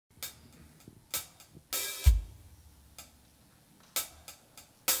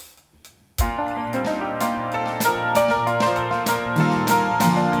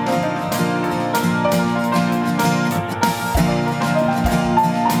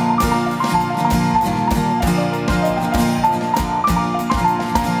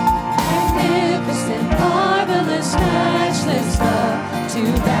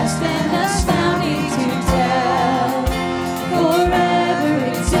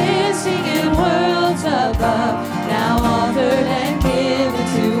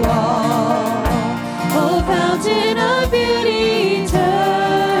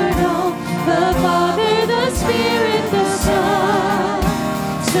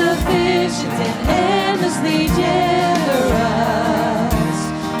sufficient and endlessly generous,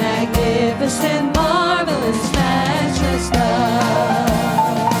 magnificent, marvelous, matchless love.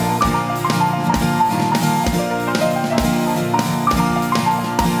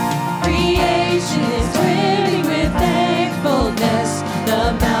 Creation is brimming with thankfulness, the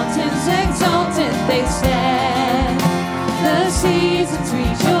mountains exultant they stand, the seasons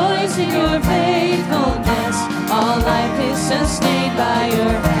rejoice in your faithfulness, all life is sustained by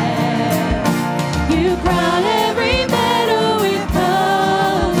your hand. You crown every meadow with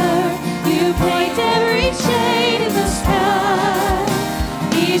color, you paint every shade in the sky.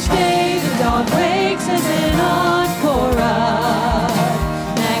 Each day the dawn breaks as an encore,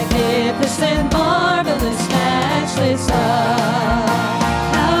 magnificent, marvelous, matchless love.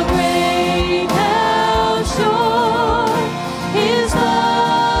 How great, how sure, His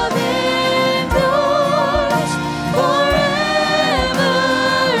love endures forevermore.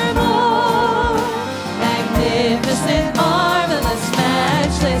 Magnificent, marvelous,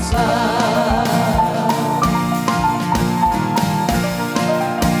 matchless love.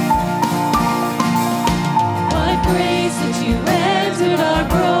 What grace that you entered our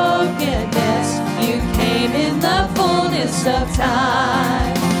brokenness. You came in the fullness of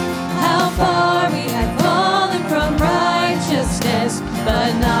time. How far we had fallen from righteousness, but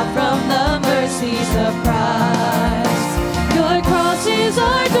not from the mercies of Christ. Your cross is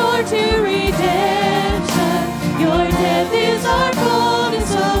our door to redemption. Your death is our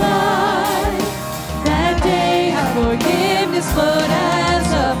fullness of life. That day how forgiveness flowed as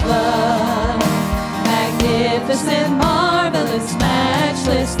a flood. Magnificent, marvelous,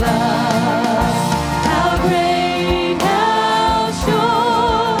 matchless love. How great, how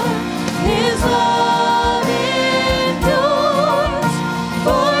sure, His love endures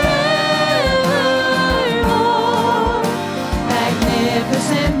forevermore.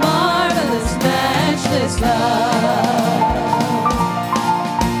 Magnificent, marvelous, matchless love.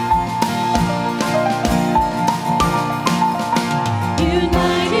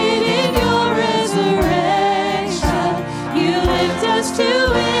 United in your resurrection, you lift us to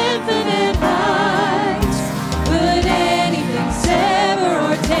infinite heights. Would anything sever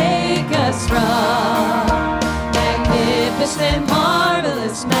or take us from magnificent,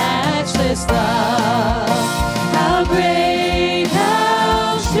 marvelous, matchless love? How great,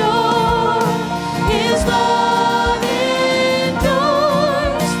 how sure, His love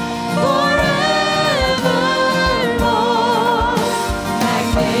endures forevermore.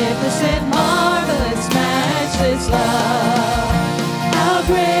 Magnificent, marvelous, matchless love. How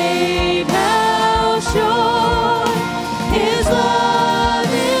great, how sure, His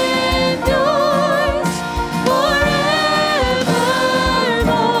love endures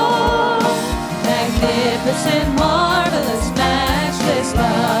forevermore. Magnificent, marvelous, matchless love.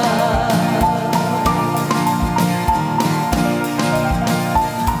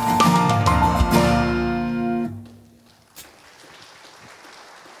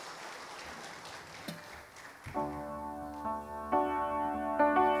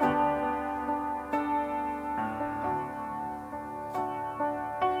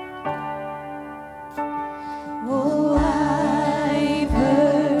 Oh, I've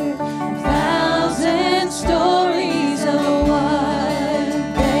heard 1,000 stories of what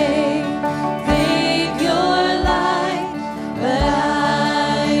they think you're like, but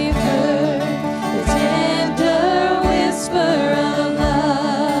I've heard the tender whisper of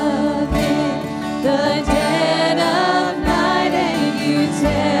love in the dead of night, and you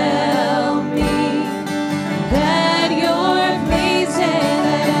tell me that you're pleased and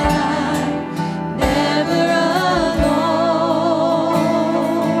that I'm never alone.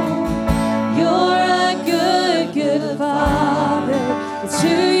 You're a good, good Father. It's who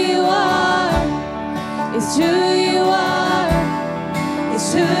you are. It's who you are.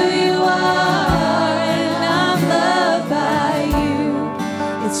 It's who you are. And I'm loved by you.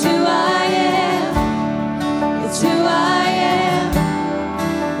 It's who I am. It's who I am.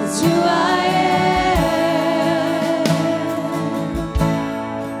 It's who I am.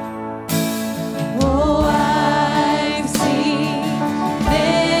 Oh, I've seen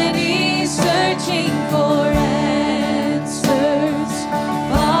many searching for answers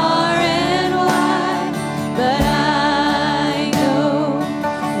far and wide, but I know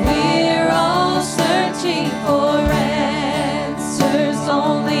we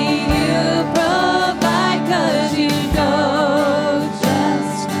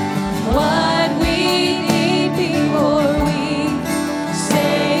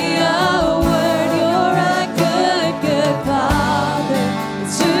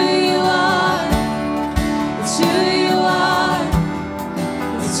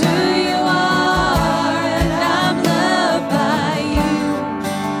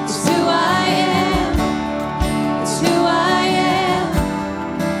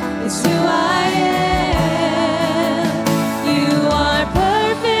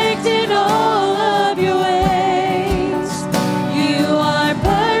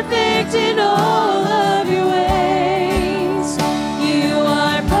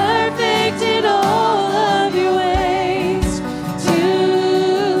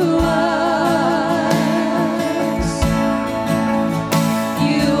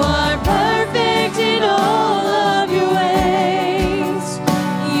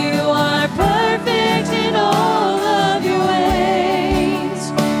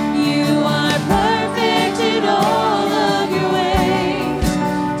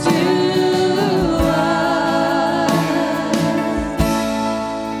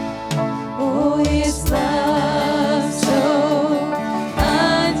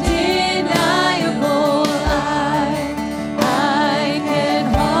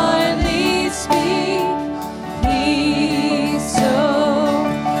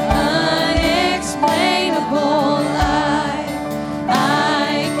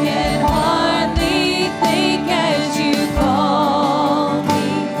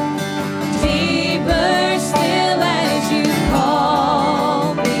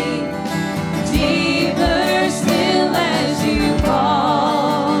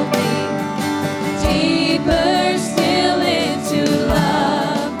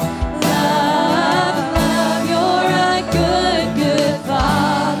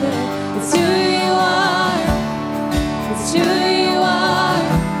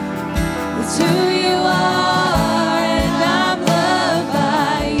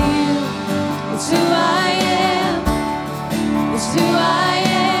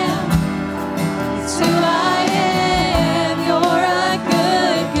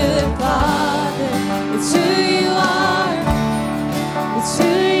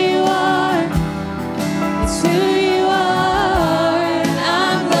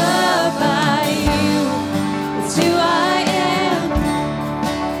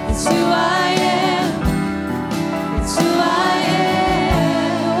It's who I am. It's who I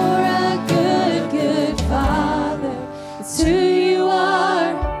am. You're a good, good Father. It's who you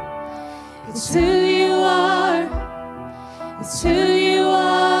are. It's who you are. It's who you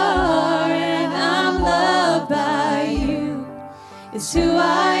are. And I'm loved by you. It's who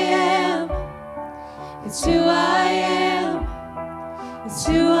I am. It's who I am. It's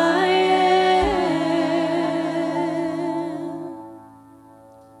who I am.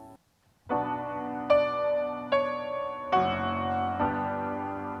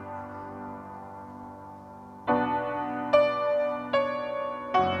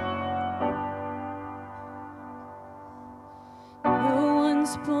 No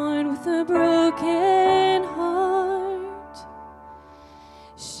one's born with a broken heart.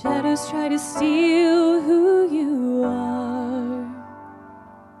 Shadows try to steal who you are.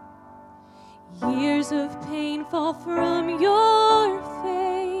 Years of pain fall from your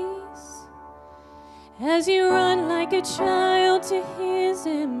face as you run like a child to his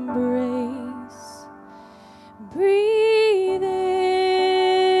embrace. Breathe in,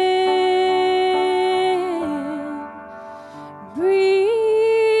 breathe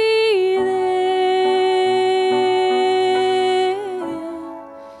in.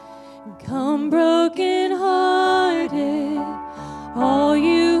 Come broken hearted, all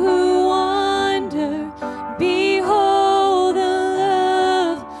you who wander, behold the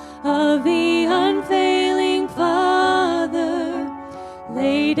love of the unfailing Father.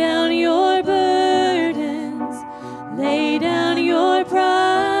 Lay down your burdens, lay down your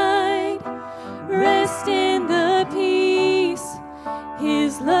pride, rest in the peace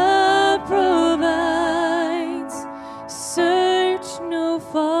His love provides. Search no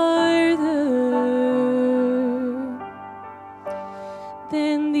farther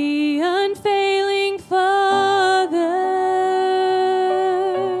than the unfailing Father.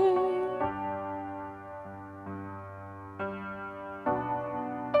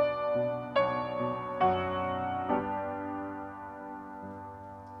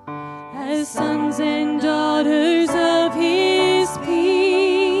 As sons and daughters of His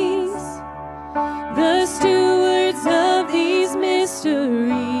peace, the stewards of these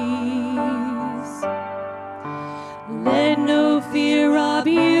mysteries, let no fear rob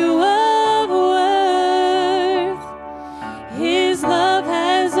you of worth. His love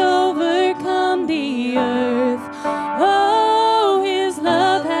has overcome the earth. Oh, His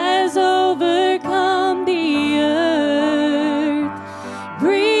love has overcome the earth.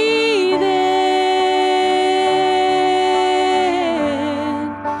 Breathe in,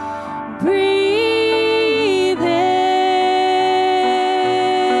 breathe in.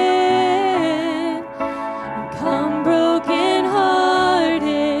 Come broken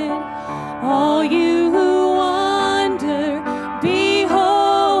hearted, all you who wander,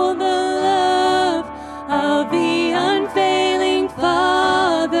 behold the love of the unfailing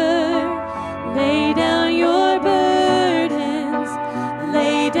Father. Lay down your burdens,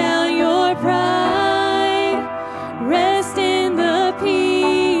 lay down your pride, rest in the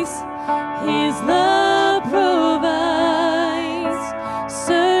peace His love provides.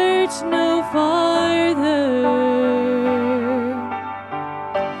 Search no farther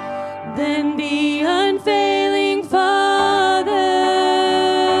than the unfailing Father,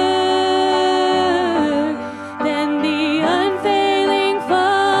 than the unfailing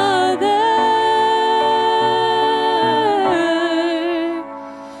Father.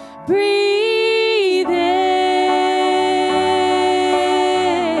 Breathe in,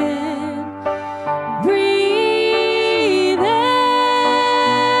 breathe in.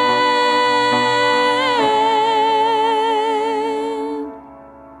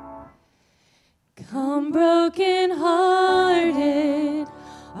 Come broken hearted,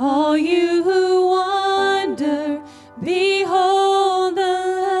 all you who wander, behold the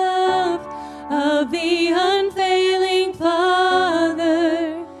love of the unfailing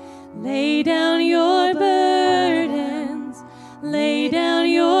Father. Lay down your burdens, lay down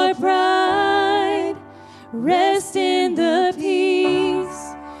your pride, rest in the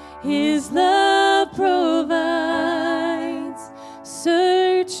peace His love provides.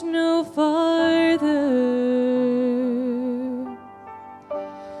 Search no farther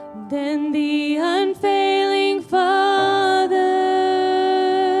than the unfailing Father.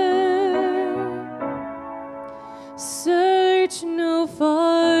 Search no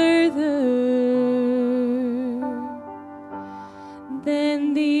farther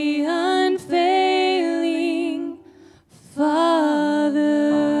than the unfailing Father.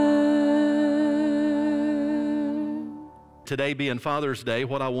 today being Father's Day,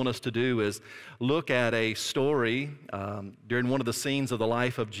 what I want us to do is look at a story during one of the scenes of the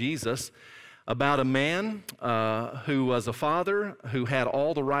life of Jesus about a man who was a father who had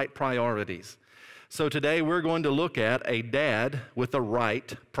all the right priorities. So today we're going to look at a dad with the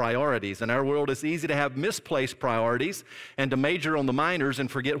right priorities. In our world, it's easy to have misplaced priorities and to major on the minors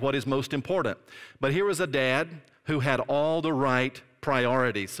and forget what is most important. But here was a dad who had all the right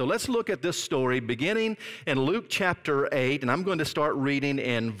priorities. So let's look at this story beginning in Luke chapter 8, and I'm going to start reading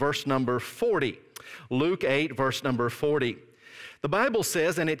in verse number 40. Luke 8, verse number 40. The Bible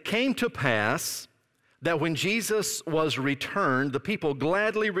says, "And it came to pass that when Jesus was returned, the people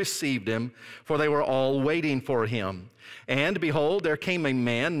gladly received him, for they were all waiting for him. And behold, there came a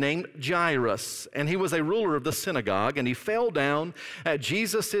man named Jairus, and he was a ruler of the synagogue, and he fell down at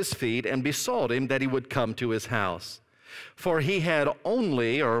Jesus' feet and besought him that he would come to his house. For he had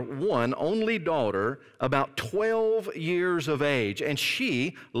one only daughter, about 12 years of age, and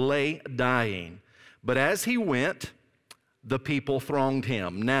she lay dying. But as he went, the people thronged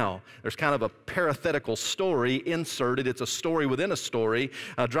him." Now, there's kind of a parenthetical story inserted. It's a story within a story.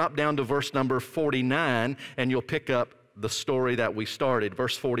 Drop down to verse number 49, and you'll pick up the story that we started.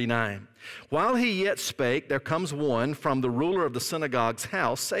 Verse 49. "While he yet spake, there comes one from the ruler of the synagogue's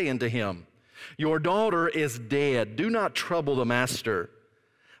house, saying to him, Your daughter is dead. Do not trouble the master.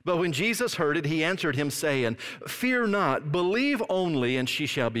 But when Jesus heard it, he answered him, saying, Fear not, believe only, and she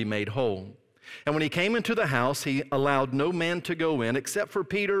shall be made whole. And when he came into the house, he allowed no man to go in except for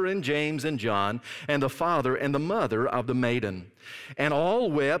Peter and James and John and the father and the mother of the maiden. And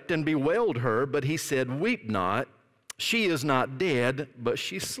all wept and bewailed her, but he said, Weep not, she is not dead, but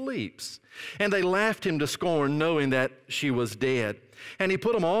she sleeps. And they laughed him to scorn, knowing that she was dead. And he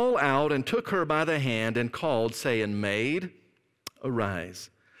put them all out and took her by the hand and called, saying, Maid,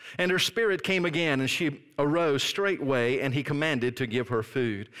 arise. And her spirit came again, and she arose straightway, and he commanded to give her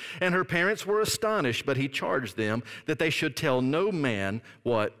food. And her parents were astonished, but he charged them that they should tell no man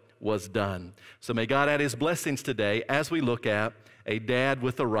what was done." So may God add his blessings today as we look at a dad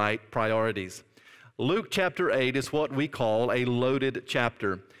with the right priorities. Luke chapter 8 is what we call a loaded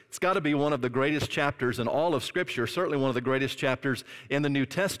chapter. It's got to be one of the greatest chapters in all of Scripture, certainly one of the greatest chapters in the New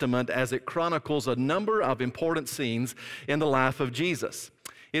Testament, as it chronicles a number of important scenes in the life of Jesus.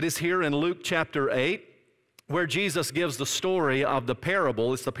 It is here in Luke chapter 8 where Jesus gives the story of the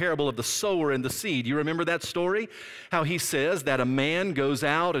parable. It's the parable of the sower and the seed. You remember that story? How he says that a man goes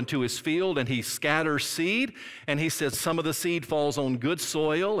out into his field and he scatters seed, and he says some of the seed falls on good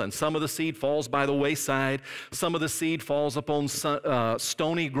soil and some of the seed falls by the wayside. Some of the seed falls upon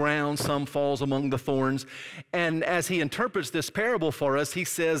stony ground, some falls among the thorns. And as he interprets this parable for us, he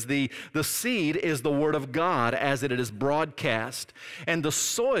says the seed is the word of God as it is broadcast, and the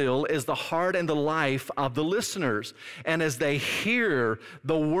soil is the heart and the life of the listeners. And as they hear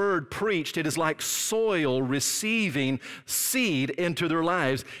the word preached, it is like soil receiving seed into their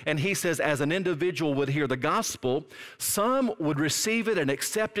lives. And he says, as an individual would hear the gospel, some would receive it and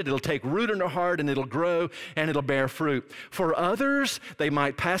accept it. It'll take root in their heart and it'll grow and it'll bear fruit. For others, they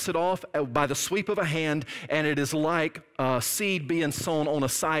might pass it off by the sweep of a hand, and it is like seed being sown on a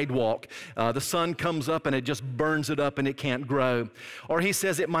sidewalk. The sun comes up and it just burns it up and it can't grow. Or he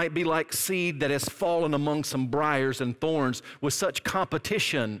says it might be like seed that has fallen among some briars and thorns with such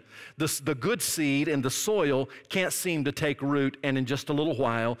competition. The good seed in the soil can't seem to take root, and in just a little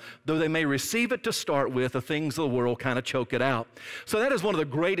while, though they may receive it to start with, the things of the world kind of choke it out. So that is one of the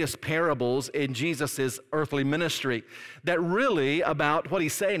greatest parables in Jesus' earthly ministry, that really about what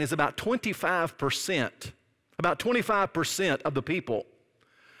he's saying is about 25% of the people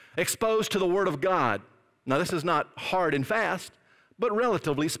exposed to the Word of God. Now, this is not hard and fast, but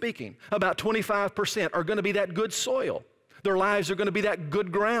relatively speaking, about 25% are going to be that good soil. Their lives are going to be that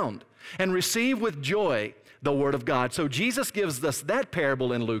good ground and receive with joy the Word of God. So Jesus gives us that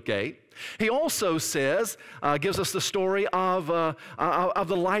parable in Luke 8. He also says, gives us the story of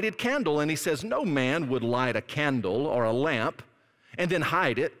the lighted candle, and he says, no man would light a candle or a lamp and then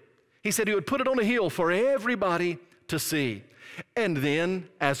hide it. He said he would put it on a hill for everybody to see. And then,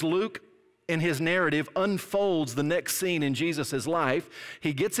 as Luke in his narrative unfolds the next scene in Jesus' life,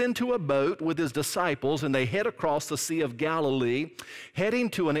 he gets into a boat with his disciples and they head across the Sea of Galilee, heading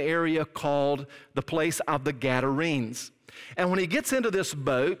to an area called the place of the Gadarenes. And when he gets into this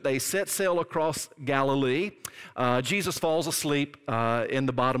boat, they set sail across Galilee. Jesus falls asleep in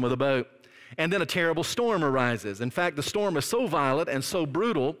the bottom of the boat. And then a terrible storm arises. In fact, the storm is so violent and so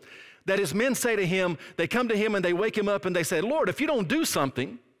brutal that his men say to him, they come to him and they wake him up and they say, Lord, if you don't do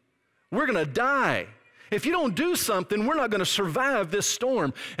something, we're going to die. If you don't do something, we're not going to survive this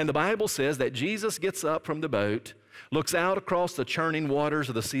storm. And the Bible says that Jesus gets up from the boat looks out across the churning waters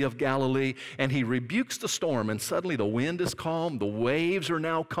of the Sea of Galilee, and he rebukes the storm, and suddenly the wind is calm, the waves are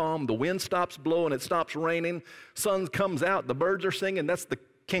now calm, the wind stops blowing, it stops raining, sun comes out, the birds are singing. That's the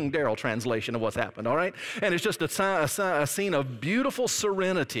King Darrell translation of what's happened, all right? And it's just a scene of beautiful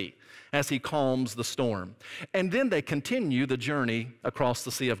serenity as he calms the storm. And then they continue the journey across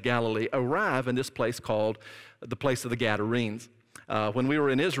the Sea of Galilee, arrive in this place called the place of the Gadarenes. When we were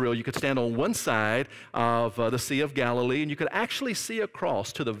in Israel, you could stand on one side of the Sea of Galilee, and you could actually see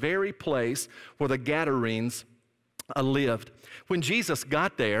across to the very place where the Gadarenes lived. When Jesus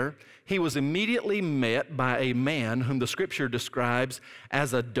got there, he was immediately met by a man whom the scripture describes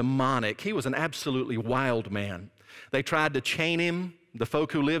as a demonic. He was an absolutely wild man. They tried to chain him. The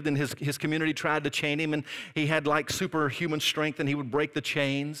folk who lived in his community tried to chain him, and he had like superhuman strength, and he would break the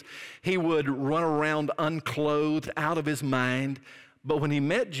chains. He would run around unclothed, out of his mind. But when he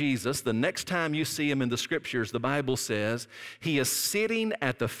met Jesus, the next time you see him in the scriptures, the Bible says he is sitting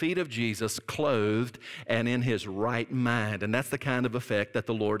at the feet of Jesus, clothed and in his right mind. And that's the kind of effect that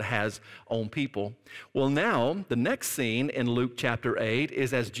the Lord has on people. Well, now, the next scene in Luke chapter 8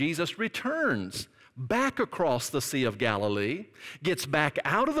 is as Jesus returns back across the Sea of Galilee, gets back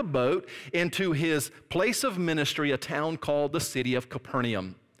out of the boat into his place of ministry, a town called the city of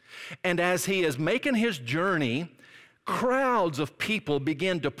Capernaum. And as he is making his journey, crowds of people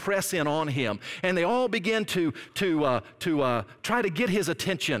begin to press in on him, and they all begin to try to get his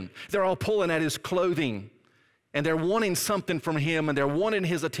attention. They're all pulling at his clothing, and they're wanting something from him, and they're wanting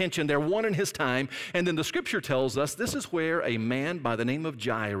his attention, they're wanting his time. And then the scripture tells us this is where a man by the name of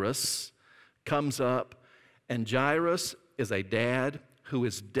Jairus comes up, and Jairus is a dad who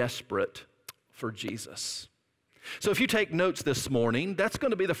is desperate for Jesus. So if you take notes this morning, that's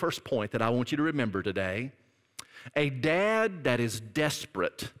going to be the first point that I want you to remember today. A dad that is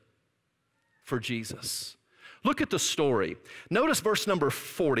desperate for Jesus. Look at the story. Notice verse number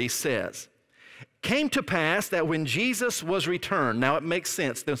 40 says, came to pass that when Jesus was returned, now it makes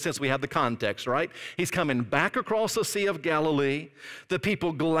sense since we have the context, right? He's coming back across the Sea of Galilee. The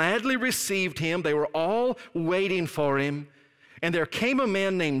people gladly received him. They were all waiting for him. And there came a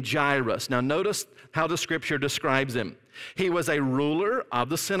man named Jairus. Now notice how the scripture describes him. He was a ruler of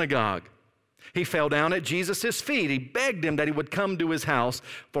the synagogue. He fell down at Jesus' feet. He begged him that he would come to his house,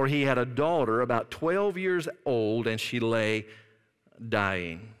 for he had a daughter about 12 years old, and she lay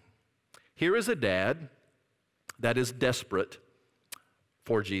dying. Here is a dad that is desperate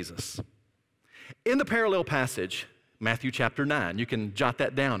for Jesus. In the parallel passage, Matthew chapter 9, you can jot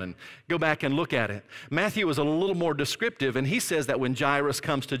that down and go back and look at it. Matthew is a little more descriptive, and he says that when Jairus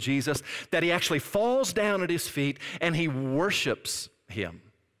comes to Jesus, that he actually falls down at his feet and he worships him.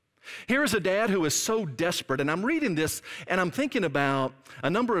 Here is a dad who is so desperate, and I'm reading this and I'm thinking about a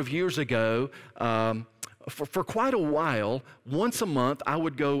number of years ago. For quite a while, once a month, I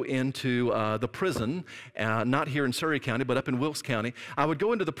would go into the prison, not here in Surry County, but up in Wilkes County. I would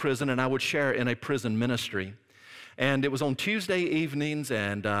go into the prison and I would share in a prison ministry. And it was on Tuesday evenings,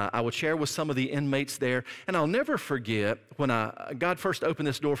 and I would share with some of the inmates there. And I'll never forget when God first opened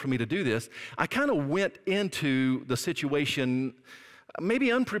this door for me to do this, I kind of went into the situation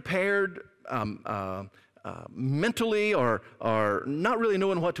maybe unprepared mentally or not really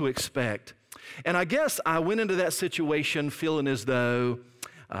knowing what to expect. And I guess I went into that situation feeling as though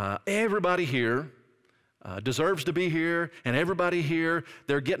everybody here deserves to be here, and everybody here,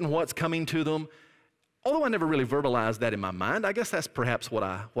 they're getting what's coming to them. Although I never really verbalized that in my mind, I guess that's perhaps what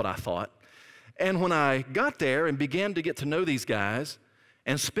I thought. And when I got there and began to get to know these guys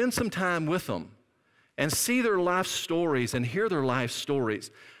and spend some time with them and see their life stories and hear their life stories,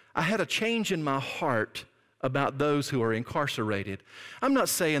 I had a change in my heart about those who are incarcerated. I'm not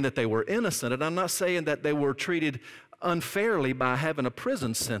saying that they were innocent, and I'm not saying that they were treated unfairly by having a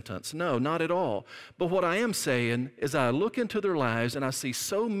prison sentence. No, not at all. But what I am saying is I look into their lives and I see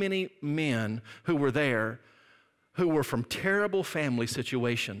so many men who were there who were from terrible family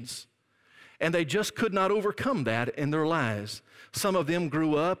situations, and they just could not overcome that in their lives. Some of them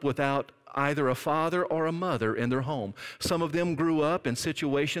grew up without either a father or a mother in their home. Some of them grew up in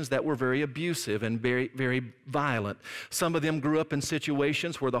situations that were very abusive and very, very violent. Some of them grew up in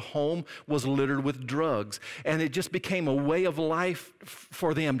situations where the home was littered with drugs, and it just became a way of life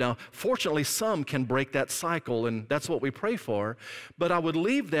for them. Now, fortunately, some can break that cycle, and that's what we pray for. But I would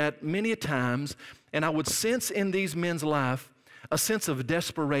leave that many times, and I would sense in these men's life a sense of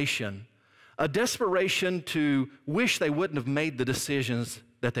desperation, a desperation to wish they wouldn't have made the decisions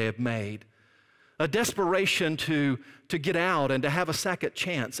that they have made, a desperation to get out and to have a second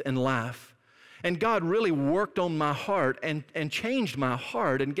chance in life. And God really worked on my heart and changed my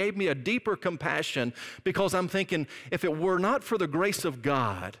heart and gave me a deeper compassion, because I'm thinking, if it were not for the grace of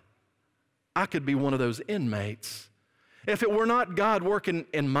God, I could be one of those inmates. If it were not God working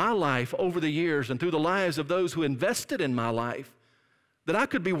in my life over the years and through the lives of those who invested in my life, that I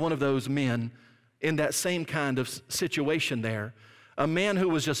could be one of those men in that same kind of situation there. A man who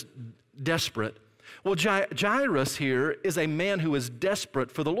was just desperate. Well, Jairus here is a man who is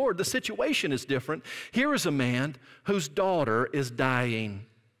desperate for the Lord. The situation is different. Here is a man whose daughter is dying.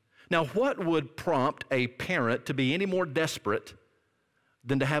 Now, what would prompt a parent to be any more desperate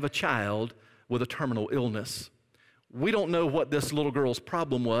than to have a child with a terminal illness? We don't know what this little girl's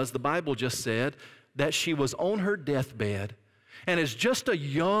problem was. The Bible just said that she was on her deathbed. And as just a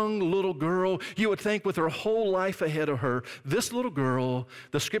young little girl, you would think with her whole life ahead of her, this little girl,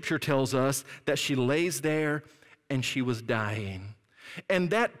 the scripture tells us that she lays there and she was dying. And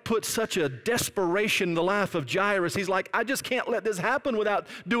that put such a desperation in the life of Jairus. He's like, I just can't let this happen without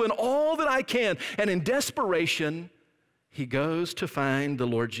doing all that I can. And in desperation, he goes to find the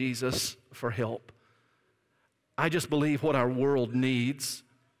Lord Jesus for help. I just believe what our world needs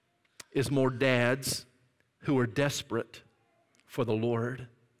is more dads who are desperate for the Lord.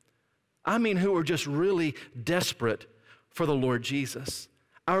 I mean, who are just really desperate for the Lord Jesus.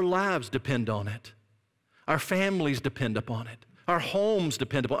 Our lives depend on it. Our families depend upon it. Our homes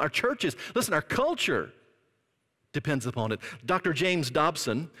depend upon it. Our churches, listen, our culture depends upon it. Dr. James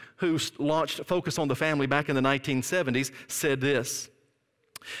Dobson, who launched Focus on the Family back in the 1970s, said this.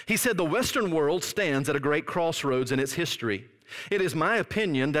 He said, the Western world stands at a great crossroads in its history. It is my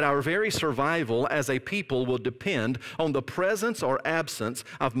opinion that our very survival as a people will depend on the presence or absence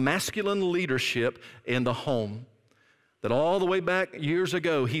of masculine leadership in the home. That all the way back years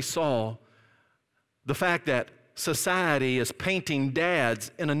ago, he saw the fact that society is painting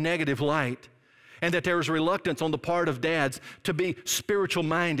dads in a negative light, and that there is reluctance on the part of dads to be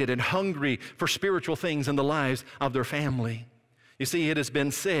spiritual-minded and hungry for spiritual things in the lives of their family. You see, it has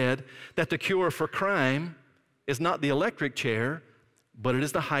been said that the cure for crime is not the electric chair, but it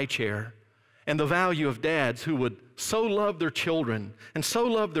is the high chair. And the value of dads who would so love their children and so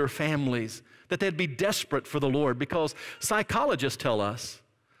love their families that they'd be desperate for the Lord, because psychologists tell us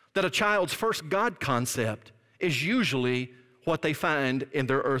that a child's first God concept is usually what they find in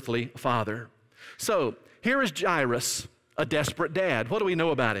their earthly father. So here is Jairus, a desperate dad. What do we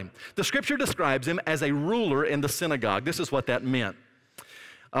know about him? The scripture describes him as a ruler in the synagogue. This is what that meant.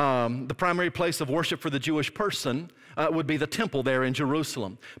 The primary place of worship for the Jewish person would be the temple there in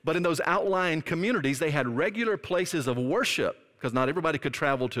Jerusalem. But in those outlying communities, they had regular places of worship, because not everybody could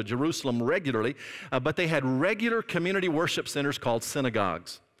travel to Jerusalem regularly, but they had regular community worship centers called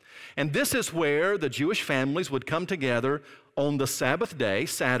synagogues. And this is where the Jewish families would come together on the Sabbath day,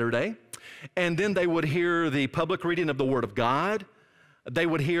 Saturday, and then they would hear the public reading of the Word of God. They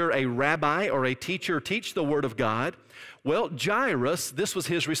would hear a rabbi or a teacher teach the Word of God. Well, Jairus, this was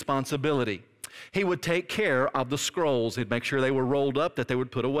his responsibility. He would take care of the scrolls. He'd make sure they were rolled up, that they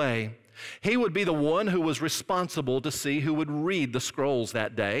would put away. He would be the one who was responsible to see who would read the scrolls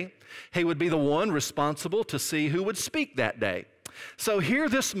that day. He would be the one responsible to see who would speak that day. So here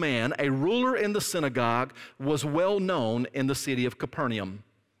this man, a ruler in the synagogue, was well known in the city of Capernaum.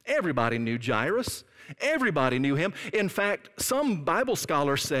 Everybody knew Jairus. Everybody knew him. In fact, some Bible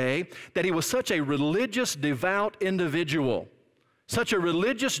scholars say that he was such a religious, devout individual, such a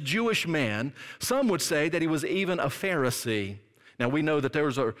religious Jewish man. Some would say that he was even a Pharisee. Now, we know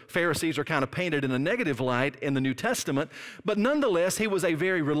that Pharisees are kind of painted in a negative light in the New Testament, but nonetheless, he was a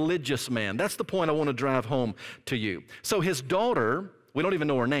very religious man. That's the point I want to drive home to you. So his daughter, we don't even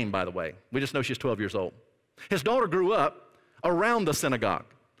know her name, by the way. We just know she's 12 years old. His daughter grew up around the synagogue.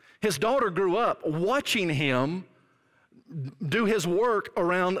 His daughter grew up watching him do his work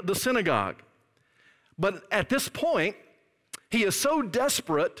around the synagogue. But at this point, he is so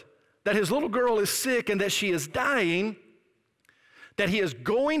desperate that his little girl is sick and that she is dying, that he is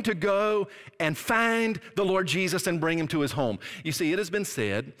going to go and find the Lord Jesus and bring him to his home. You see, it has been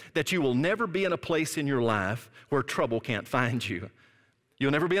said that you will never be in a place in your life where trouble can't find you.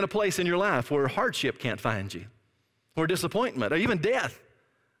 You'll never be in a place in your life where hardship can't find you, or disappointment, or even death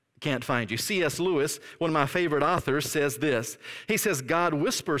can't find you. C.S. Lewis, one of my favorite authors, says this. He says, God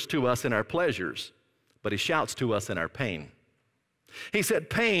whispers to us in our pleasures, but he shouts to us in our pain. He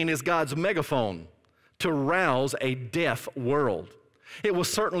said, pain is God's megaphone to rouse a deaf world. It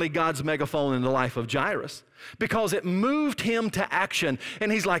was certainly God's megaphone in the life of Jairus because it moved him to action.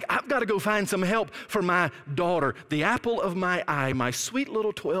 And he's like, I've got to go find some help for my daughter, the apple of my eye. My sweet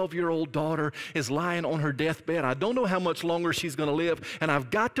little 12-year-old daughter is lying on her deathbed. I don't know how much longer she's going to live, and I've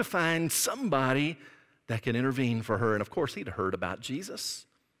got to find somebody that can intervene for her. And of course, he'd heard about Jesus.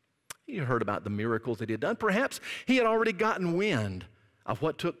 He heard about the miracles that he had done. Perhaps he had already gotten wind of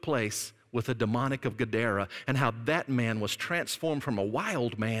what took place with the demonic of Gadara and how that man was transformed from a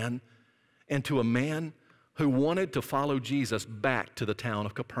wild man into a man who wanted to follow Jesus back to the town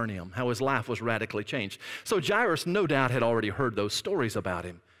of Capernaum, how his life was radically changed. So Jairus no doubt had already heard those stories about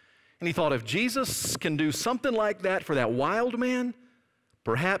him. And he thought, if Jesus can do something like that for that wild man,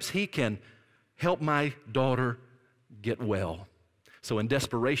 perhaps he can help my daughter get well. So in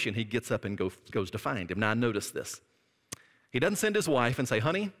desperation, he gets up and goes to find him. Now notice this. He doesn't send his wife and say,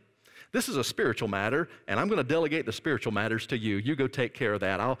 honey, this is a spiritual matter, and I'm going to delegate the spiritual matters to you. You go take care of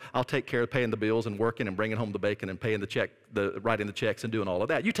that. I'll take care of paying the bills and working and bringing home the bacon and paying the check, writing the checks and doing all of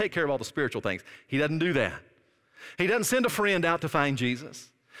that. You take care of all the spiritual things. He doesn't do that. He doesn't send a friend out to find Jesus.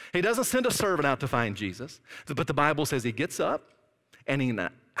 He doesn't send a servant out to find Jesus. But the Bible says he gets up, and in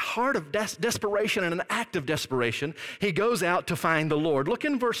a heart of desperation and an act of desperation, he goes out to find the Lord. Look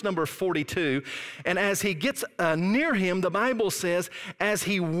in verse number 42. And as he gets near him, the Bible says, as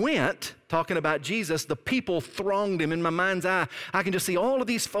he went, talking about Jesus, the people thronged him. In my mind's eye, I can just see all of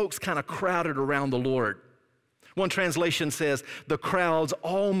these folks kind of crowded around the Lord. One translation says, the crowds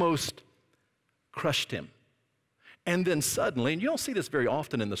almost crushed him. And then suddenly, and you don't see this very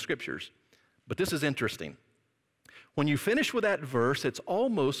often in the scriptures, but this is interesting. When you finish with that verse, it's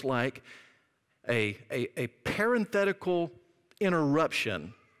almost like a parenthetical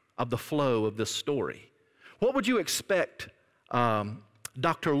interruption of the flow of this story. What would you expect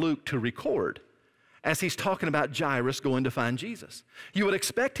Dr. Luke to record as he's talking about Jairus going to find Jesus? You would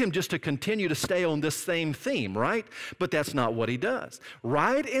expect him just to continue to stay on this same theme, right? But that's not what he does.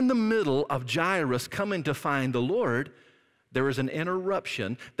 Right in the middle of Jairus coming to find the Lord, there is an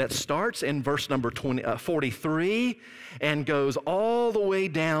interruption that starts in verse number 43 and goes all the way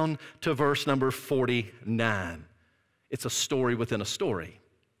down to verse number 49. It's a story within a story.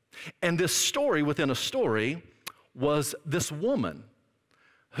 And this story within a story was this woman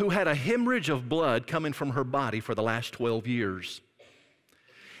who had a hemorrhage of blood coming from her body for the last 12 years.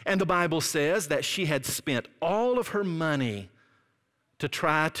 And the Bible says that she had spent all of her money to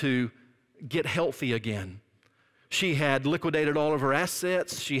try to get healthy again. She had liquidated all of her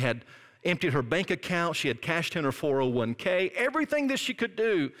assets. She had emptied her bank account. She had cashed in her 401k, everything that she could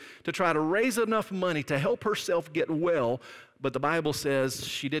do to try to raise enough money to help herself get well. But the Bible says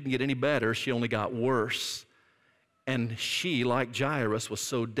she didn't get any better. She only got worse. And she, like Jairus, was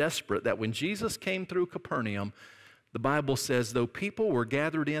so desperate that when Jesus came through Capernaum, the Bible says, though people were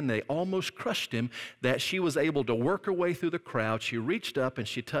gathered in, they almost crushed him, that she was able to work her way through the crowd. She reached up and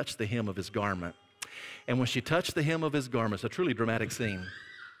she touched the hem of his garment. And when she touched the hem of his garment, it's a truly dramatic scene.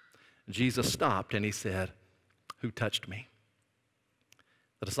 Jesus stopped and he said, who touched me?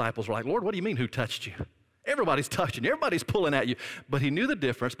 The disciples were like, Lord, what do you mean, who touched you? Everybody's touching you. Everybody's pulling at you. But he knew the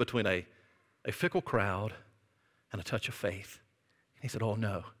difference between a fickle crowd and a touch of faith. And he said, oh,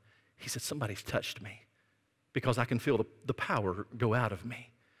 no. He said, somebody's touched me because I can feel the power go out of me.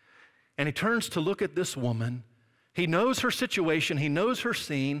 And he turns to look at this woman. He knows her situation. He knows her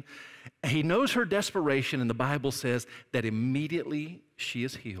scene. He knows her desperation, and the Bible says that immediately she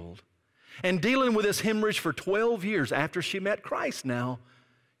is healed. And dealing with this hemorrhage for 12 years after she met Christ now,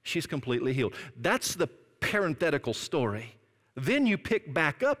 she's completely healed. That's the parenthetical story. Then you pick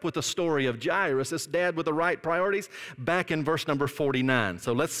back up with the story of Jairus, this dad with the right priorities, back in verse number 49.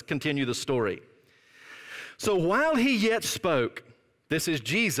 So let's continue the story. So while he yet spoke, this is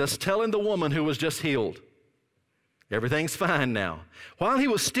Jesus telling the woman who was just healed, everything's fine now. While he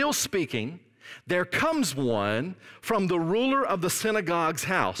was still speaking, there comes one from the ruler of the synagogue's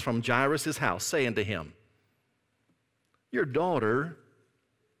house, from Jairus' house, saying to him, your daughter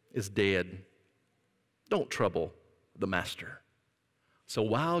is dead. Don't trouble the master. So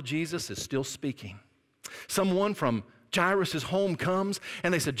while Jesus is still speaking, someone from Jairus' home comes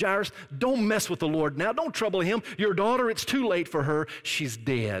and they said, Jairus, don't mess with the Lord now. Don't trouble him. Your daughter, it's too late for her. She's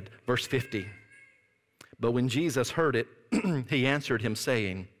dead. Verse 50. But when Jesus heard it, he answered him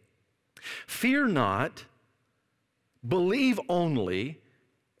saying, fear not, believe only,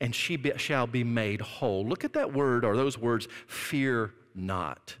 and she shall be made whole. Look at that word, or those words, fear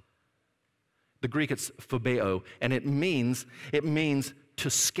not. The Greek, it's phobeo, and it means to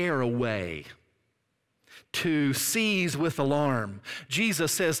scare away, to seize with alarm.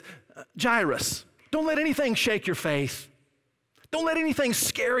 Jesus says, Jairus, don't let anything shake your faith. Don't let anything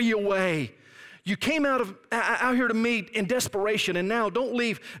scare you away. You came out here to meet in desperation, and now don't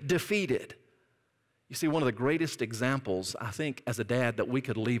leave defeated. You see, one of the greatest examples, I think, as a dad that we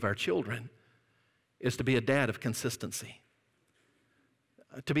could leave our children is to be a dad of consistency.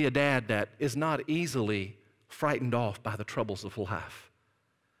 To be a dad that is not easily frightened off by the troubles of life.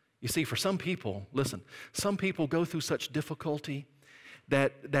 You see, for some people, listen, some people go through such difficulty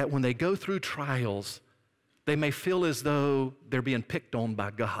that when they go through trials, they may feel as though they're being picked on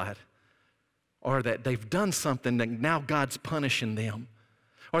by God, or that they've done something that now God's punishing them,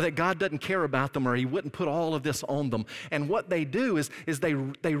 or that God doesn't care about them, or He wouldn't put all of this on them. And what they do is they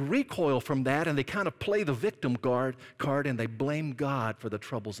recoil from that, and they kind of play the victim card, and they blame God for the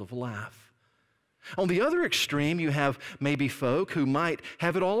troubles of life. On the other extreme, you have maybe folk who might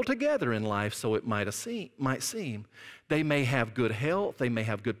have it all together in life, so it might seem. They may have good health, they may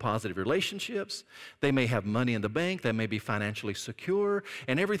have good positive relationships, they may have money in the bank, they may be financially secure,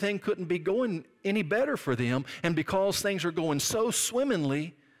 and everything couldn't be going any better for them. And because things are going so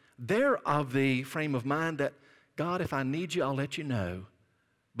swimmingly, they're of the frame of mind that, God, if I need you, I'll let you know,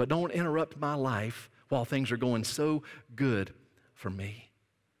 but don't interrupt my life while things are going so good for me.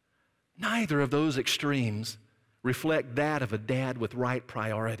 Neither of those extremes reflect that of a dad with right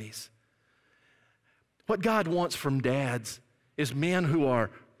priorities. What God wants from dads is men who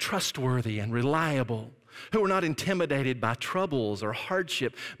are trustworthy and reliable, who are not intimidated by troubles or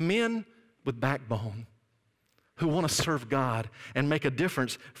hardship, men with backbone, who want to serve God and make a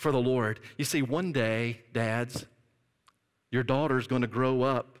difference for the Lord. You see, one day, dads, your daughter's going to grow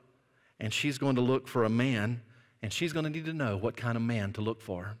up and she's going to look for a man, and she's going to need to know what kind of man to look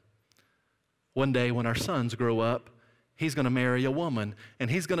for. One day when our sons grow up, he's going to marry a woman,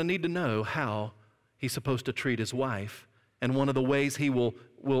 and he's going to need to know how he's supposed to treat his wife. And one of the ways he will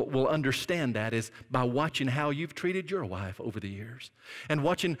understand that is by watching how you've treated your wife over the years and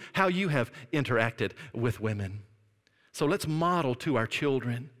watching how you have interacted with women. So let's model to our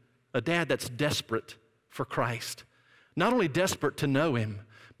children a dad that's desperate for Christ. Not only desperate to know Him,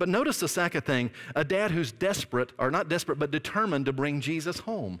 but notice the second thing, a dad who's desperate, or not desperate, but determined to bring Jesus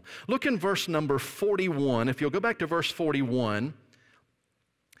home. Look in verse number 41. If you'll go back to verse 41,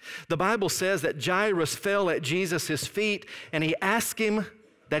 the Bible says that Jairus fell at Jesus' feet and he asked him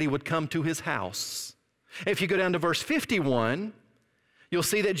that he would come to his house. If you go down to verse 51, you'll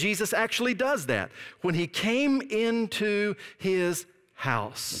see that Jesus actually does that when he came into his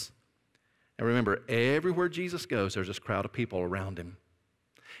house. And remember, everywhere Jesus goes, there's this crowd of people around him.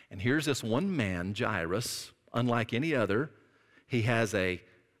 And here's this one man, Jairus, unlike any other. He has a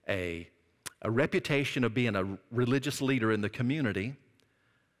reputation of being a religious leader in the community,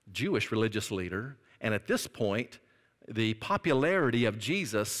 Jewish religious leader. And at this point, the popularity of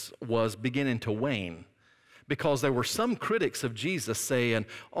Jesus was beginning to wane because there were some critics of Jesus saying,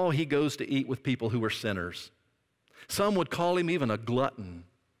 oh, he goes to eat with people who are sinners. Some would call him even a glutton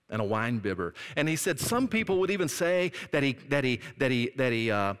and a winebibber. And he said some people would even say that he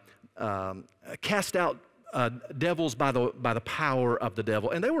cast out devils by the power of the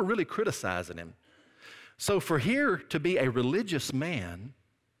devil. And they were really criticizing him. So for here to be a religious man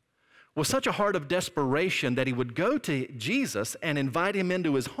with such a heart of desperation that he would go to Jesus and invite him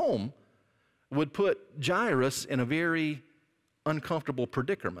into his home would put Jairus in a very uncomfortable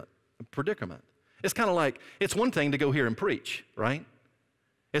predicament. It's kind of like, it's one thing to go here and preach, right?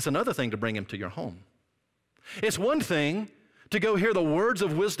 It's another thing to bring him to your home. It's one thing to go hear the words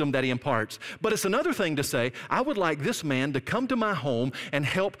of wisdom that he imparts, but it's another thing to say, I would like this man to come to my home and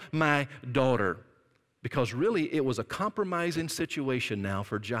help my daughter. Because really, it was a compromising situation now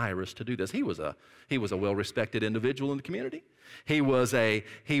for Jairus to do this. He was a well-respected individual in the community. He was a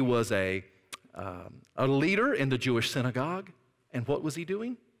leader in the Jewish synagogue. And what was he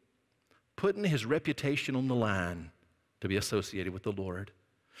doing? Putting his reputation on the line to be associated with the Lord.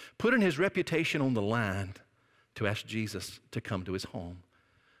 Putting his reputation on the line to ask Jesus to come to his home.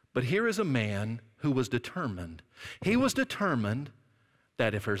 But here is a man who was determined. He was determined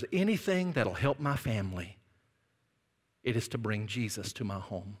that if there's anything that'll help my family, it is to bring Jesus to my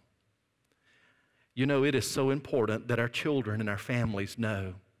home. You know, it is so important that our children and our families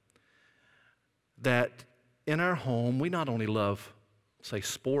know that in our home, we not only love, say,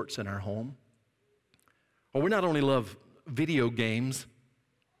 sports in our home, or we not only love video games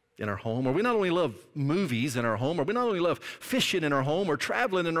in our home, or we not only love movies in our home, or we not only love fishing in our home, or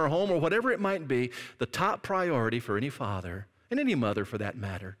traveling in our home, or whatever it might be, the top priority for any father, and any mother for that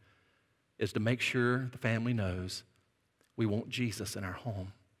matter, is to make sure the family knows we want Jesus in our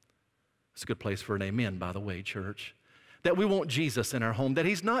home. It's a good place for an amen, by the way, church. That we want Jesus in our home, that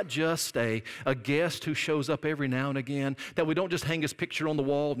he's not just a guest who shows up every now and again, that we don't just hang his picture on the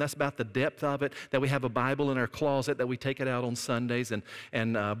wall, and that's about the depth of it, that we have a Bible in our closet, that we take it out on Sundays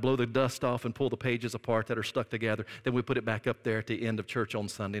and blow the dust off and pull the pages apart that are stuck together, then we put it back up there at the end of church on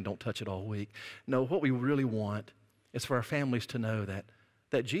Sunday and don't touch it all week. No, what we really want is for our families to know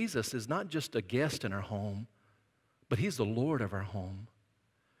that Jesus is not just a guest in our home, but he's the Lord of our home.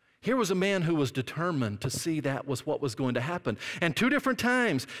 Here was a man who was determined to see that was what was going to happen. And 2 different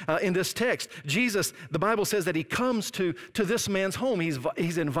times in this text, Jesus, the Bible says that he comes to this man's home.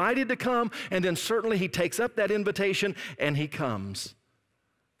 He's invited to come, and then certainly he takes up that invitation and he comes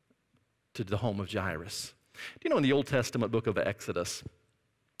to the home of Jairus. Do you know in the Old Testament book of Exodus,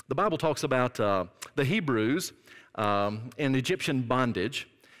 the Bible talks about the Hebrews in Egyptian bondage,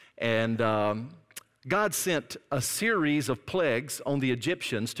 and God sent a series of plagues on the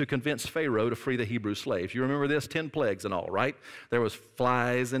Egyptians to convince Pharaoh to free the Hebrew slaves. You remember this? 10 plagues and all, right? There was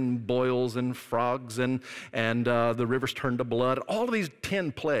flies and boils and frogs and the rivers turned to blood. All of these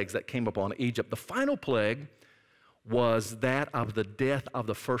 10 plagues that came upon Egypt. The final plague was that of the death of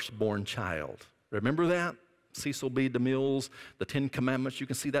the firstborn child. Remember that? Cecil B. DeMille's The 10 Commandments. You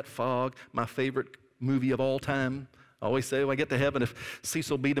can see that fog, my favorite movie of all time. I always say when I get to heaven, if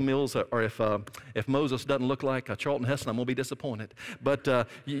Cecil B. DeMille's or if Moses doesn't look like Charlton Heston, I'm going to be disappointed. But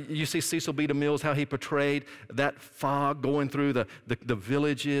you see Cecil B. DeMille's, how he portrayed that fog going through the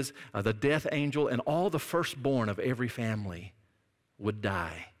villages, the death angel, and all the firstborn of every family would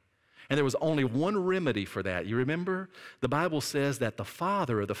die. And there was only one remedy for that. You remember? The Bible says that the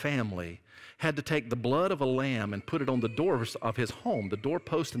father of the family had to take the blood of a lamb and put it on the doors of his home, the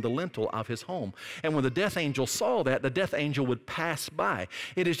doorpost and the lintel of his home. And when the death angel saw that, the death angel would pass by.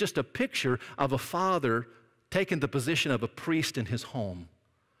 It is just a picture of a father taking the position of a priest in his home,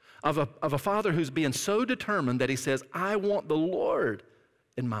 of a father who's being so determined that he says, I want the Lord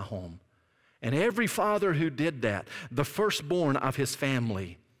in my home. And every father who did that, the firstborn of his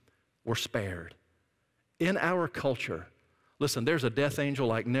family, were spared. In our culture, listen, there's a death angel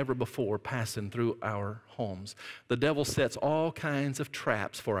like never before passing through our homes. The devil sets all kinds of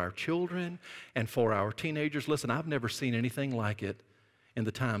traps for our children and for our teenagers. Listen, I've never seen anything like it in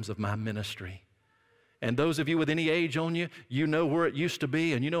the times of my ministry. And those of you with any age on you, you know where it used to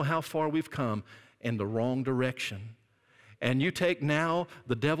be and you know how far we've come in the wrong direction. And you take now,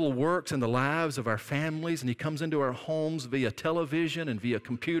 the devil works in the lives of our families and he comes into our homes via television and via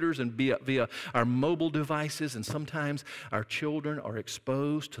computers and via our mobile devices, and sometimes our children are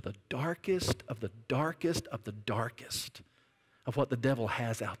exposed to the darkest of the darkest of the darkest of what the devil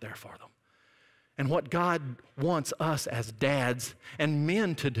has out there for them. And what God wants us as dads and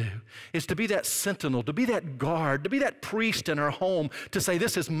men to do is to be that sentinel, to be that guard, to be that priest in our home, to say,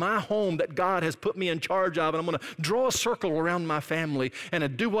 this is my home that God has put me in charge of, and I'm going to draw a circle around my family and to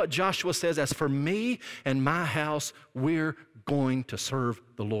do what Joshua says, as for me and my house, we're going to serve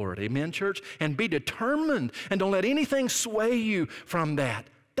the Lord. Amen, church? And be determined and don't let anything sway you from that.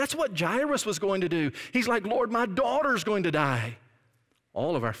 That's what Jairus was going to do. He's like, Lord, my daughter's going to die.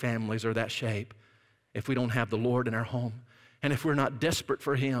 All of our families are that shape. If we don't have the Lord in our home, and if we're not desperate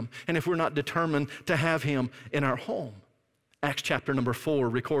for him, and if we're not determined to have him in our home. Acts chapter number 4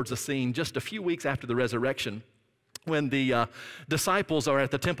 records a scene just a few weeks after the resurrection when the disciples are at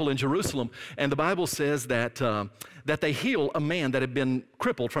the temple in Jerusalem, and the Bible says that they heal a man that had been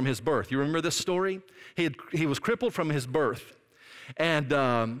crippled from his birth. You remember this story? He was crippled from his birth, and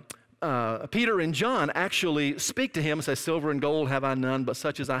Peter and John actually speak to him and say, silver and gold have I none, but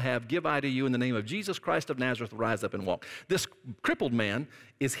such as I have give I to you. In the name of Jesus Christ of Nazareth, rise up and walk. This crippled man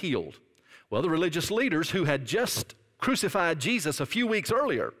is healed. Well, the religious leaders who had just crucified Jesus a few weeks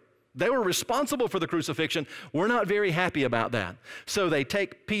earlier, they were responsible for the crucifixion, were not very happy about that. So they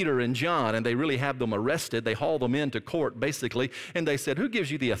take Peter and John and they really have them arrested. They haul them into court basically, and they said, who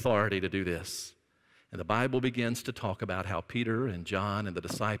gives you the authority to do this? And the Bible begins to talk about how Peter and John and the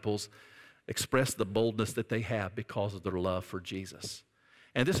disciples express the boldness that they have because of their love for Jesus.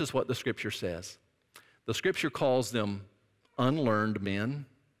 And this is what the Scripture says. The Scripture calls them unlearned men,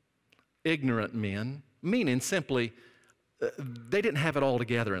 ignorant men, meaning simply they didn't have it all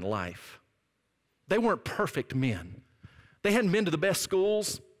together in life. They weren't perfect men. They hadn't been to the best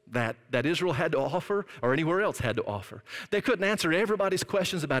schools that Israel had to offer or anywhere else had to offer. They couldn't answer everybody's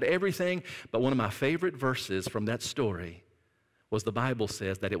questions about everything, but one of my favorite verses from that story was the Bible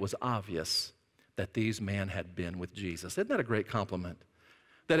says that it was obvious that these men had been with Jesus. Isn't that a great compliment?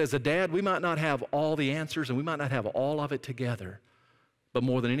 That as a dad, we might not have all the answers and we might not have all of it together, but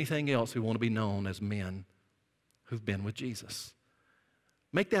more than anything else, we want to be known as men who've been with Jesus.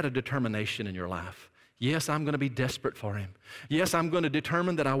 Make that a determination in your life. Yes, I'm going to be desperate for him. Yes, I'm going to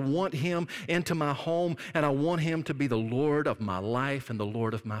determine that I want him into my home and I want him to be the Lord of my life and the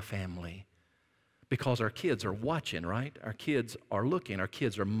Lord of my family. Because our kids are watching, right? Our kids are looking. Our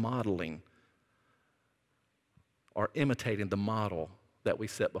kids are modeling or imitating the model that we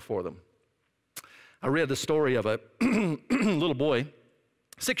set before them. I read the story of a little boy,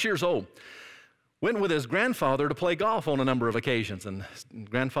 6 years old, went with his grandfather to play golf on a number of occasions, and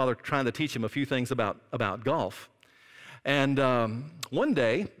grandfather trying to teach him a few things about golf. And one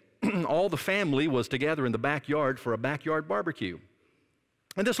day, all the family was together in the backyard for a backyard barbecue.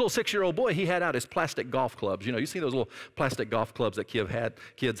 And this little 6-year-old boy, he had out his plastic golf clubs. You know, you see those little plastic golf clubs that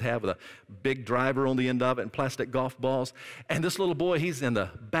kids have with a big driver on the end of it and plastic golf balls. And this little boy, he's in the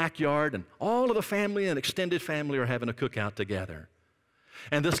backyard, and all of the family and extended family are having a cookout together.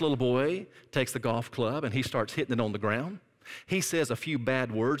 And this little boy takes the golf club and he starts hitting it on the ground. He says a few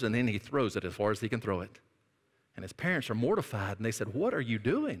bad words and then he throws it as far as he can throw it. And his parents are mortified and they said, "What are you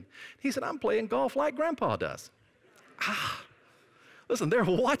doing?" He said, "I'm playing golf like Grandpa does." Listen, they're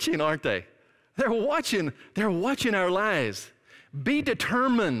watching, aren't they? They're watching our lives. Be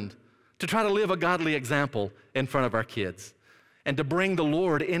determined to try to live a godly example in front of our kids and to bring the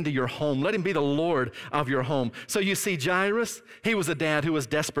Lord into your home. Let him be the Lord of your home. So you see Jairus, he was a dad who was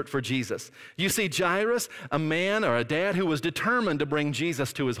desperate for Jesus. You see Jairus, a man or a dad who was determined to bring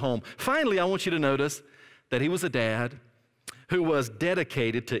Jesus to his home. Finally, I want you to notice that he was a dad who was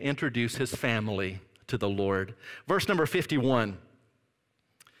dedicated to introduce his family to the Lord. Verse number 51.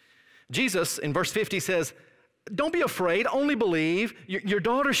 Jesus, in verse 50, says, "Don't be afraid, only believe. Your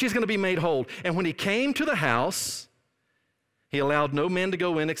daughter, she's going to be made whole." And when he came to the house, he allowed no man to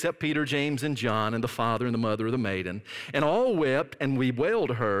go in except Peter, James, and John, and the father and the mother of the maiden. And all wept and we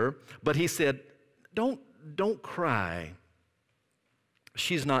wailed her, but he said, Don't cry.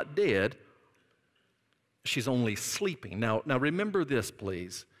 She's not dead. She's only sleeping. Now remember this,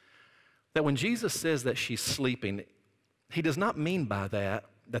 please, that when Jesus says that she's sleeping, he does not mean by that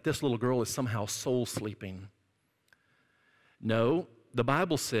this little girl is somehow soul sleeping. No, the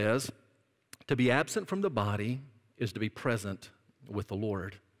Bible says to be absent from the body is to be present with the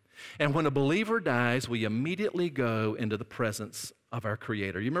Lord. And when a believer dies, we immediately go into the presence of our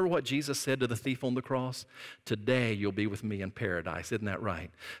Creator. You remember what Jesus said to the thief on the cross? "Today you'll be with me in paradise." Isn't that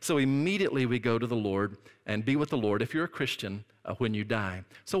right? So immediately we go to the Lord and be with the Lord if you're a Christian when you die.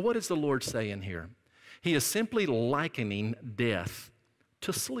 So what is the Lord saying here? He is simply likening death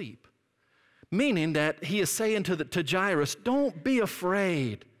to sleep, meaning that he is saying to Jairus, don't be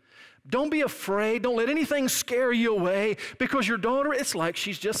afraid. Don't be afraid. Don't let anything scare you away because your daughter, it's like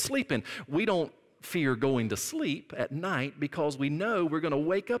she's just sleeping. We don't fear going to sleep at night because we know we're going to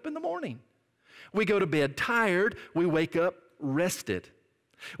wake up in the morning. We go to bed tired. We wake up rested.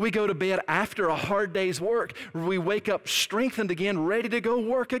 We go to bed after a hard day's work. We wake up strengthened again, ready to go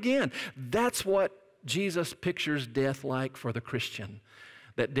work again. That's what Jesus pictures death like for the Christian.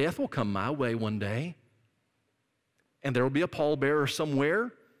 That death will come my way one day, and there will be a pallbearer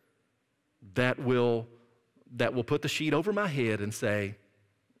somewhere that will put the sheet over my head and say,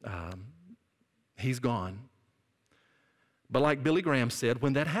 he's gone. But like Billy Graham said,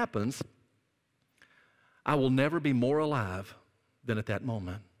 when that happens, I will never be more alive than at that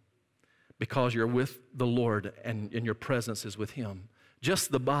moment because you're with the Lord and your presence is with him. Just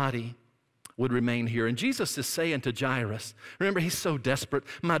the body would remain here. And Jesus is saying to Jairus, remember, he's so desperate.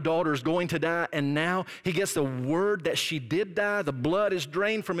 My daughter's going to die, and now he gets the word that she did die. The blood is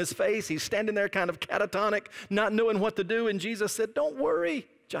drained from his face. He's standing there kind of catatonic, not knowing what to do. And Jesus said, don't worry,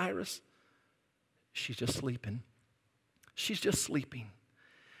 Jairus. She's just sleeping. She's just sleeping.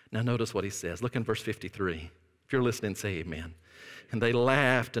 Now notice what he says. Look in verse 53. If you're listening, say amen. And they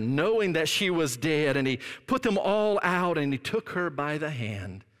laughed, and knowing that she was dead, and he put them all out, and he took her by the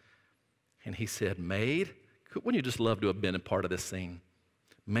hand. And he said, maid, wouldn't you just love to have been a part of this scene?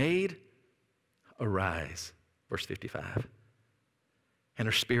 Maid, arise. Verse 55. And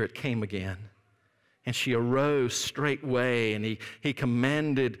her spirit came again. And she arose straightway, and he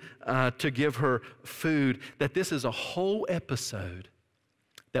commanded to give her food. That this is a whole episode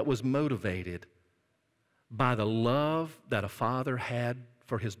that was motivated by the love that a father had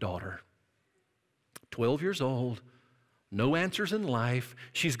for his daughter. 12 years old. No answers in life.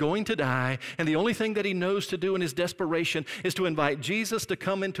 She's going to die. And the only thing that he knows to do in his desperation is to invite Jesus to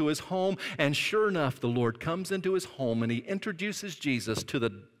come into his home. And sure enough, the Lord comes into his home and he introduces Jesus to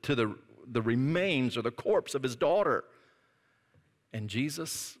the remains or the corpse of his daughter. And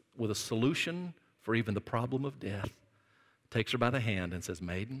Jesus, with a solution for even the problem of death, takes her by the hand and says,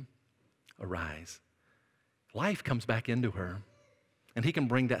 maiden, arise. Life comes back into her. And He can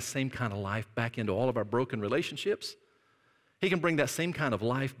bring that same kind of life back into all of our broken relationships. He can bring that same kind of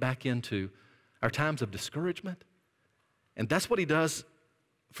life back into our times of discouragement. And that's what He does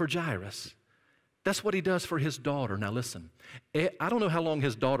for Jairus. That's what He does for his daughter. Now listen, I don't know how long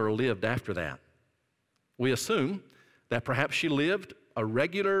his daughter lived after that. We assume that perhaps she lived a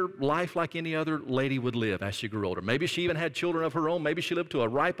regular life like any other lady would live as she grew older. Maybe she even had children of her own. Maybe she lived to a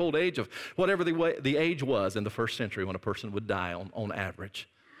ripe old age of whatever the age was in the first century when a person would die on average.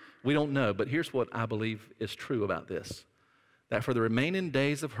 We don't know, but here's what I believe is true about this. That for the remaining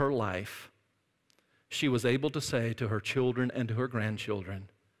days of her life, she was able to say to her children and to her grandchildren,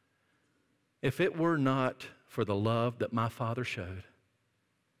 if it were not for the love that my Father showed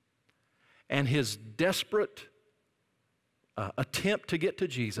and His desperate attempt to get to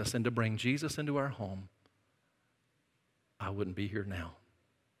Jesus and to bring Jesus into our home, I wouldn't be here now.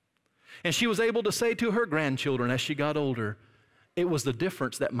 And she was able to say to her grandchildren as she got older, it was the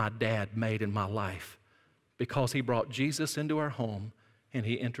difference that my dad made in my life because he brought Jesus into our home and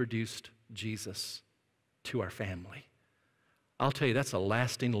he introduced Jesus to our family. I'll tell you, that's a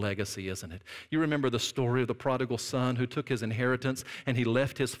lasting legacy, isn't it? You remember the story of the prodigal son who took his inheritance and he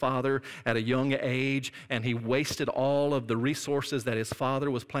left his father at a young age and he wasted all of the resources that his father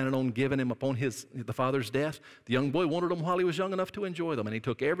was planning on giving him upon the father's death. The young boy wanted them while he was young enough to enjoy them, and he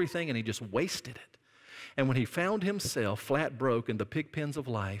took everything and he just wasted it. And when he found himself flat broke in the pig pens of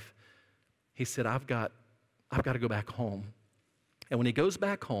life, he said, I've got to go back home. And when he goes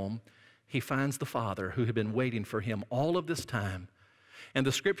back home, he finds the father who had been waiting for him all of this time. And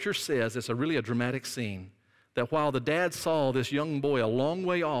the scripture says, it's really a dramatic scene, that while the dad saw this young boy a long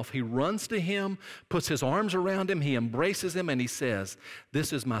way off, he runs to him, puts his arms around him, he embraces him, and he says,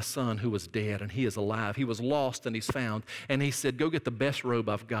 this is my son who was dead, and he is alive. He was lost, and he's found. And he said, go get the best robe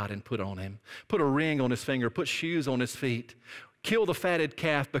I've got and put on him. Put a ring on his finger, put shoes on his feet. Kill the fatted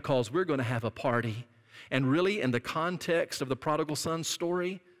calf because we're going to have a party. And really, in the context of the prodigal son's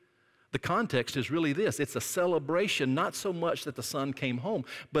story, the context is really this. It's a celebration, not so much that the son came home,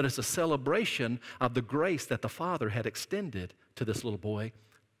 but it's a celebration of the grace that the father had extended to this little boy,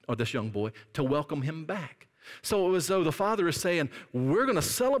 or this young boy, to welcome him back. So it was as though the father is saying, we're going to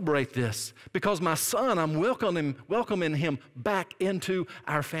celebrate this because my son, I'm welcoming him back into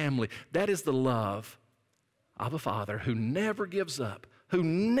our family. That is the love of a father who never gives up,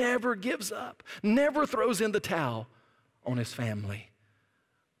 never throws in the towel on his family,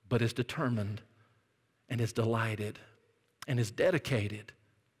 but is determined and is delighted and is dedicated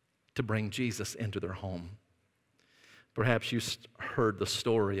to bring Jesus into their home. Perhaps you heard the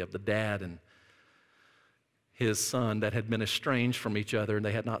story of the dad and his son that had been estranged from each other and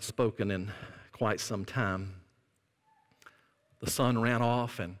they had not spoken in quite some time. The son ran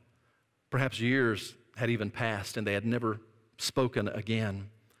off and perhaps years had even passed and they had never spoken again.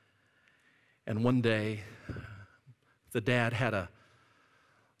 And one day, the dad had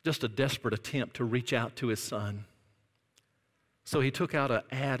just a desperate attempt to reach out to his son. So he took out an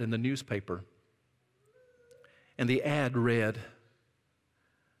ad in the newspaper, and the ad read,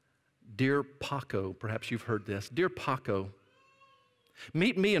 Dear Paco, perhaps you've heard this, Dear Paco,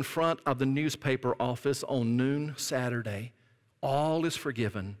 meet me in front of the newspaper office on noon Saturday. All is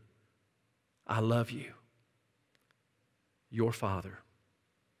forgiven. I love you. Your father.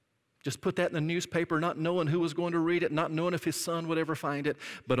 Just put that in the newspaper, not knowing who was going to read it, not knowing if his son would ever find it.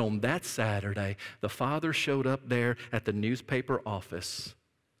 But on that Saturday, the father showed up there at the newspaper office,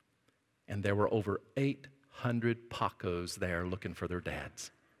 and there were over 800 Pacos there looking for their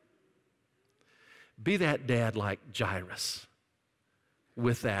dads. Be that dad like Jairus,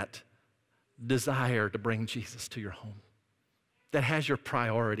 with that desire to bring Jesus to your home, that has your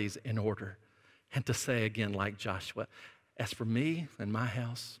priorities in order, and to say again like Joshua, as for me and my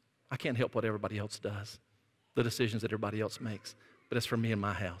house, I can't help what everybody else does, the decisions that everybody else makes. But as for me and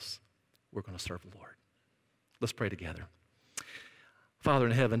my house, we're going to serve the Lord. Let's pray together. Father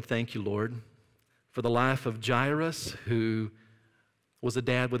in heaven, thank you, Lord, for the life of Jairus, who was a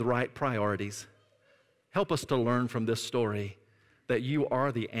dad with right priorities. Help us to learn from this story that you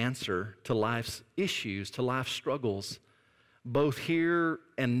are the answer to life's issues, to life's struggles, both here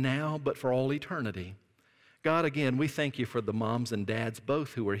and now, but for all eternity. God, again, we thank you for the moms and dads,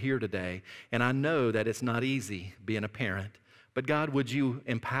 both who are here today. And I know that it's not easy being a parent. But God, would you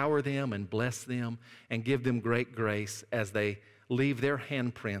empower them and bless them and give them great grace as they leave their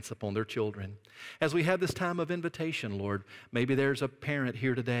handprints upon their children. As we have this time of invitation, Lord, maybe there's a parent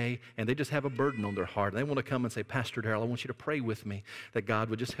here today and they just have a burden on their heart. They want to come and say, Pastor Darrell, I want you to pray with me that God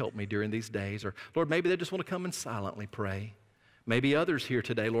would just help me during these days. Or, Lord, maybe they just want to come and silently pray. Maybe others here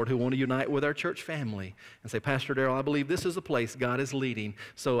today, Lord, who want to unite with our church family and say, Pastor Darrell, I believe this is a place God is leading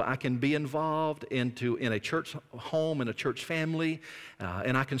so I can be involved in a church home and a church family,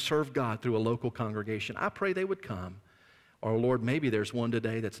 and I can serve God through a local congregation. I pray they would come. Or, Lord, maybe there's one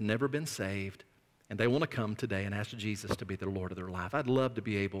today that's never been saved, and they want to come today and ask Jesus to be the Lord of their life. I'd love to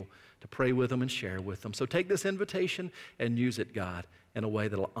be able to pray with them and share with them. So take this invitation and use it, God, in a way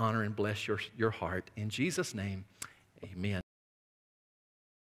that will honor and bless your heart. In Jesus' name, amen.